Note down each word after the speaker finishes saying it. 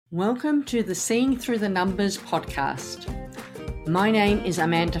Welcome to the Seeing Through the Numbers podcast. My name is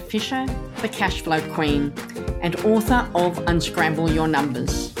Amanda Fisher, the Cashflow Queen, and author of Unscramble Your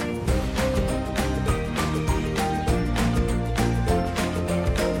Numbers.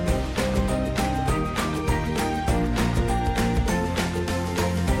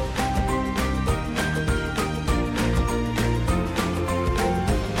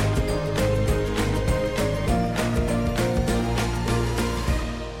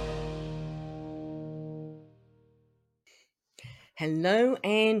 Hello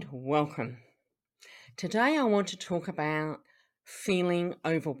and welcome. Today I want to talk about feeling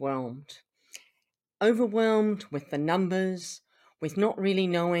overwhelmed. Overwhelmed with the numbers, with not really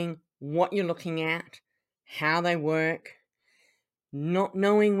knowing what you're looking at, how they work, not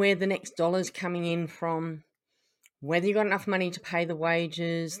knowing where the next dollar's coming in from, whether you've got enough money to pay the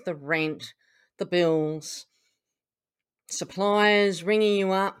wages, the rent, the bills, suppliers ringing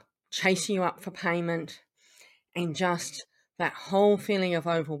you up, chasing you up for payment, and just that whole feeling of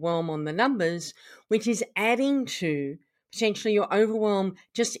overwhelm on the numbers, which is adding to potentially your overwhelm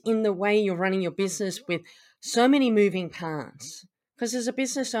just in the way you're running your business with so many moving parts. Because as a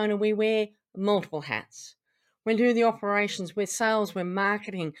business owner, we wear multiple hats. We do the operations, we're sales, we're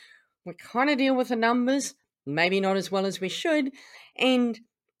marketing. We kind of deal with the numbers, maybe not as well as we should. And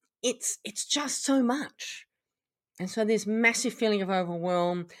it's just so much. And so there's massive feeling of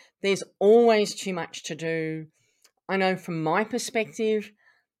overwhelm. There's always too much to do. I know from my perspective,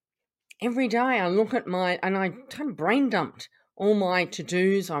 every day I look at and I kind of brain dumped all my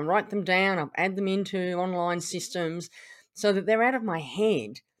to-dos. I write them down, I add them into online systems so that they're out of my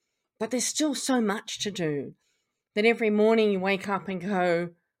head. But there's still so much to do that every morning you wake up and go,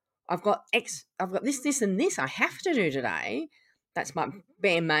 I've got this, and this I have to do today. That's my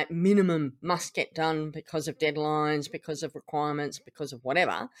bare minimum, must get done because of deadlines, because of requirements, because of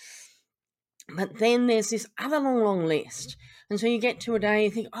whatever. But then there's this other long list. And so you get to a day,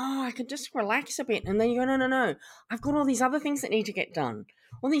 you think, I could just relax a bit. And then you go, no. I've got all these other things that need to get done.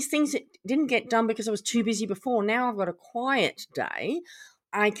 All these things that didn't get done because I was too busy before. Now I've got a quiet day.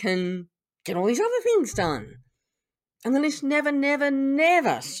 I can get all these other things done. And the list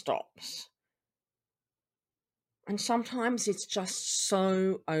never stops. And sometimes it's just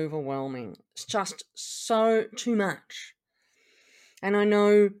so overwhelming. It's just so too much. And I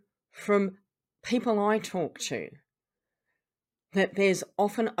know from people I talk to that there's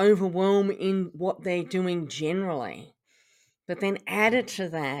often overwhelm in what they're doing generally. But then added to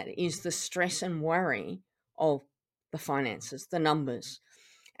that is the stress and worry of the finances, the numbers.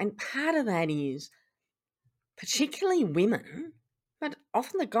 And part of that is particularly women, but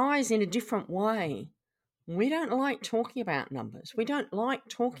often the guys in a different way. We don't like talking about numbers. We don't like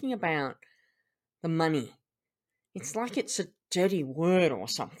talking about the money. It's like it's a dirty word or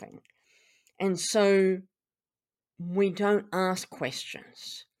something. And so we don't ask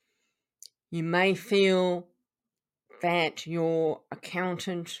questions. You may feel that your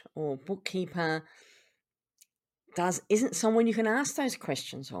accountant or bookkeeper isn't someone you can ask those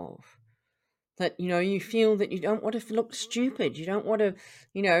questions of. That, you feel that you don't want to look stupid. You don't want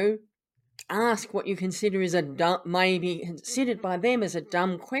to, ask what you consider is maybe considered by them as a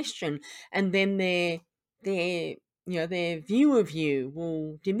dumb question, and then their view of you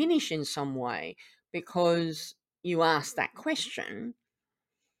will diminish in some way because you ask that question.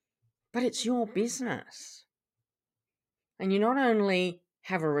 But it's your business. And you not only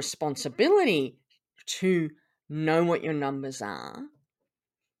have a responsibility to know what your numbers are,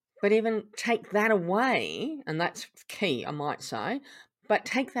 but even take that away, and that's key, I might say, but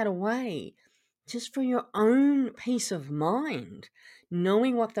take that away just for your own peace of mind,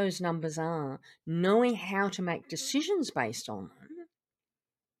 knowing what those numbers are, knowing how to make decisions based on them.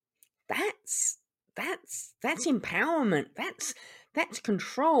 That's empowerment. That's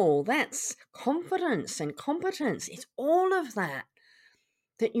control. That's confidence and competence. It's all of that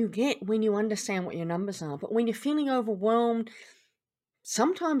you get when you understand what your numbers are. But when you're feeling overwhelmed,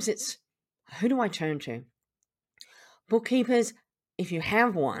 sometimes it's, who do I turn to? Bookkeepers, if you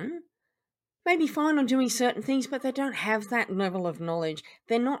have one, may be fine on doing certain things, but they don't have that level of knowledge.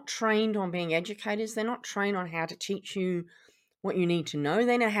 They're not trained on being educators. They're not trained on how to teach you what you need to know.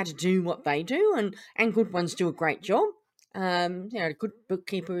 They know how to do what they do, and good ones do a great job. A good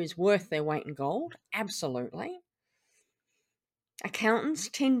bookkeeper is worth their weight in gold. Absolutely. Accountants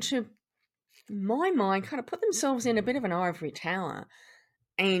tend to, in my mind, kind of put themselves in a bit of an ivory tower.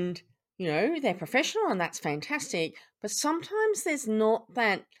 And, they're professional and that's fantastic. But sometimes there's not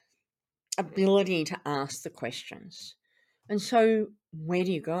that ability to ask the questions. And so where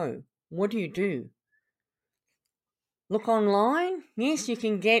do you go? What do you do? look online. Yes, you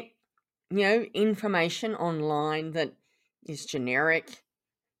can get, information online that is generic,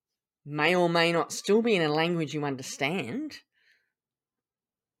 may or may not still be in a language you understand.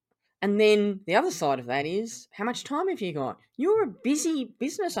 And then the other side of that is, how much time have you got? You're a busy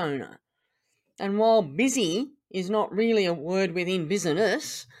business owner. And while busy is not really a word within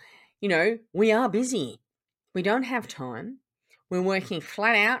business, we are busy. We don't have time. We're working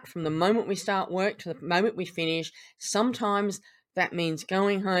flat out from the moment we start work to the moment we finish. Sometimes that means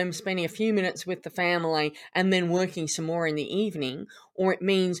going home, spending a few minutes with the family, and then working some more in the evening. Or it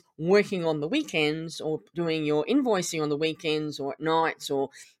means working on the weekends or doing your invoicing on the weekends or at nights, or,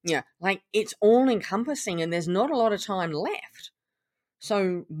 it's all encompassing and there's not a lot of time left.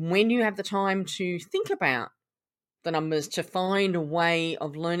 So when you have the time to think about the numbers, to find a way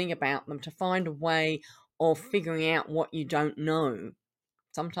of learning about them, to find a way of figuring out what you don't know.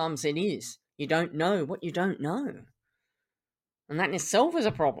 Sometimes it is. You don't know what you don't know. And that in itself is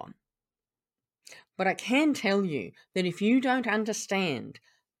a problem. But I can tell you that if you don't understand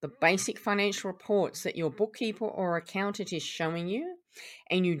the basic financial reports that your bookkeeper or accountant is showing you,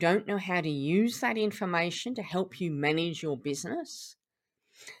 and you don't know how to use that information to help you manage your business,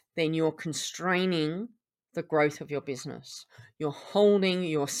 then you're constraining the growth of your business. You're holding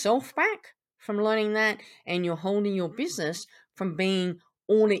yourself back from learning that, and you're holding your business from being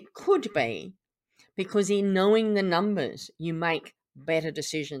all it could be, because in knowing the numbers, you make better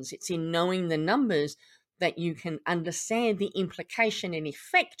decisions. It's in knowing the numbers that you can understand the implication and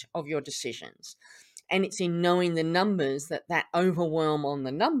effect of your decisions. And it's in knowing the numbers that overwhelm on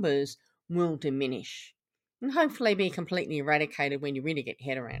the numbers will diminish and hopefully be completely eradicated when you really get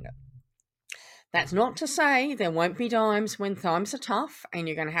your head around it. That's not to say there won't be times when times are tough and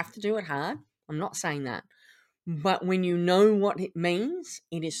you're going to have to do it hard. I'm not saying that. But when you know what it means,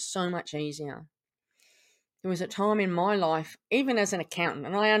 it is so much easier. There was a time in my life, even as an accountant,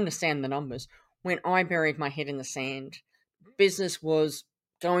 and I understand the numbers, when I buried my head in the sand. Business was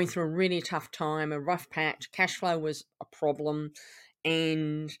going through a really tough time, a rough patch. Cash flow was a problem,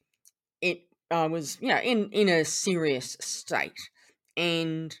 and it was, in a serious state.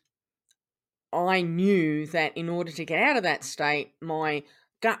 And I knew that in order to get out of that state, my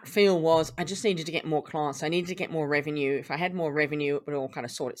gut feel was I just needed to get more clients. I needed to get more revenue. If I had more revenue, it would all kind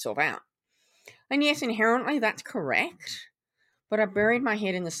of sort itself out. And yes, inherently that's correct. But I buried my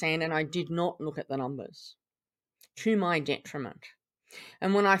head in the sand and I did not look at the numbers, to my detriment.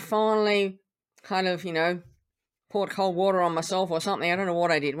 And when I finally kind of, poured cold water on myself or something, I don't know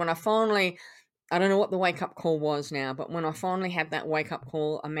what I did. I don't know what the wake-up call was now, but when I finally had that wake-up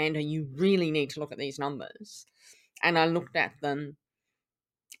call, Amanda, you really need to look at these numbers. And I looked at them.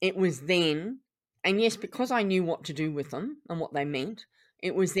 It was then, and yes, because I knew what to do with them and what they meant,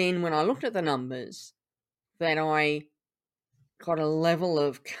 it was then when I looked at the numbers that I got a level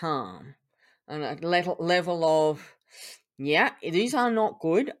of calm and a level of, yeah, these are not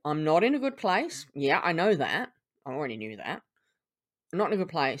good. I'm not in a good place. Yeah, I know that. I already knew that. I'm not in a good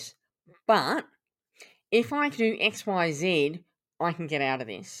place. But if I do X, Y, Z, I can get out of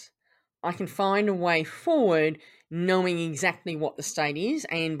this. I can find a way forward knowing exactly what the state is,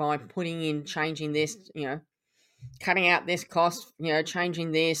 and by changing this, cutting out this cost,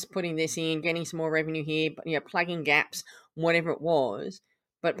 changing this, putting this in, getting some more revenue here, plugging gaps, whatever it was.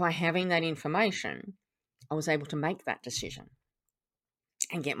 But by having that information, I was able to make that decision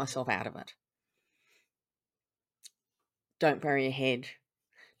and get myself out of it. Don't bury your head.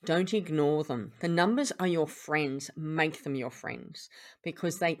 Don't ignore them. The numbers are your friends. Make them your friends,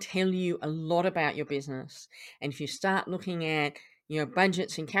 because they tell you a lot about your business. And if you start looking at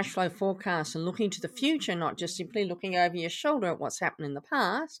budgets and cash flow forecasts and looking to the future, not just simply looking over your shoulder at what's happened in the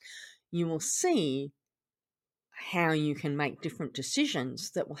past, you will see how you can make different decisions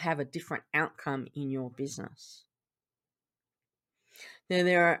that will have a different outcome in your business.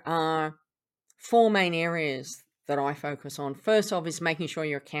 There are 4 main areas that I focus on. First off is making sure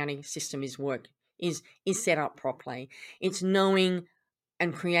your accounting system is set up properly. It's knowing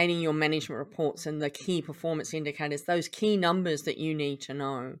and creating your management reports and the key performance indicators, those key numbers that you need to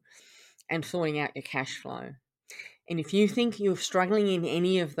know, and sorting out your cash flow. And if you think you're struggling in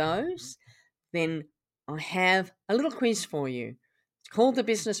any of those, then I have a little quiz for you. It's called the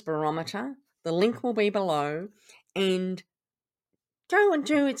Business Barometer. The link will be below, and go and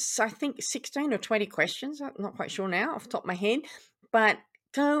do, it's I think 16 or 20 questions. I'm not quite sure now off the top of my head, but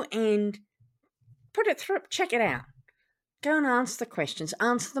go and put it through, check it out. Go and answer the questions,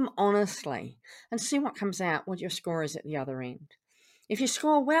 answer them honestly, and see what comes out, what your score is at the other end. If you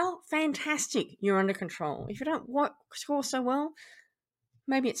score well, fantastic, you're under control. If you don't score so well,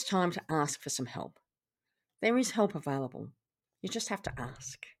 maybe it's time to ask for some help. There is help available. You just have to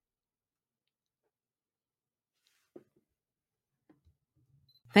ask.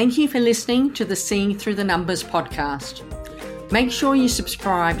 Thank you for listening to the Seeing Through the Numbers podcast. Make sure you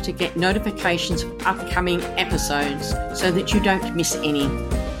subscribe to get notifications of upcoming episodes so that you don't miss any.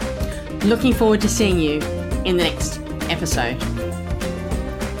 Looking forward to seeing you in the next episode.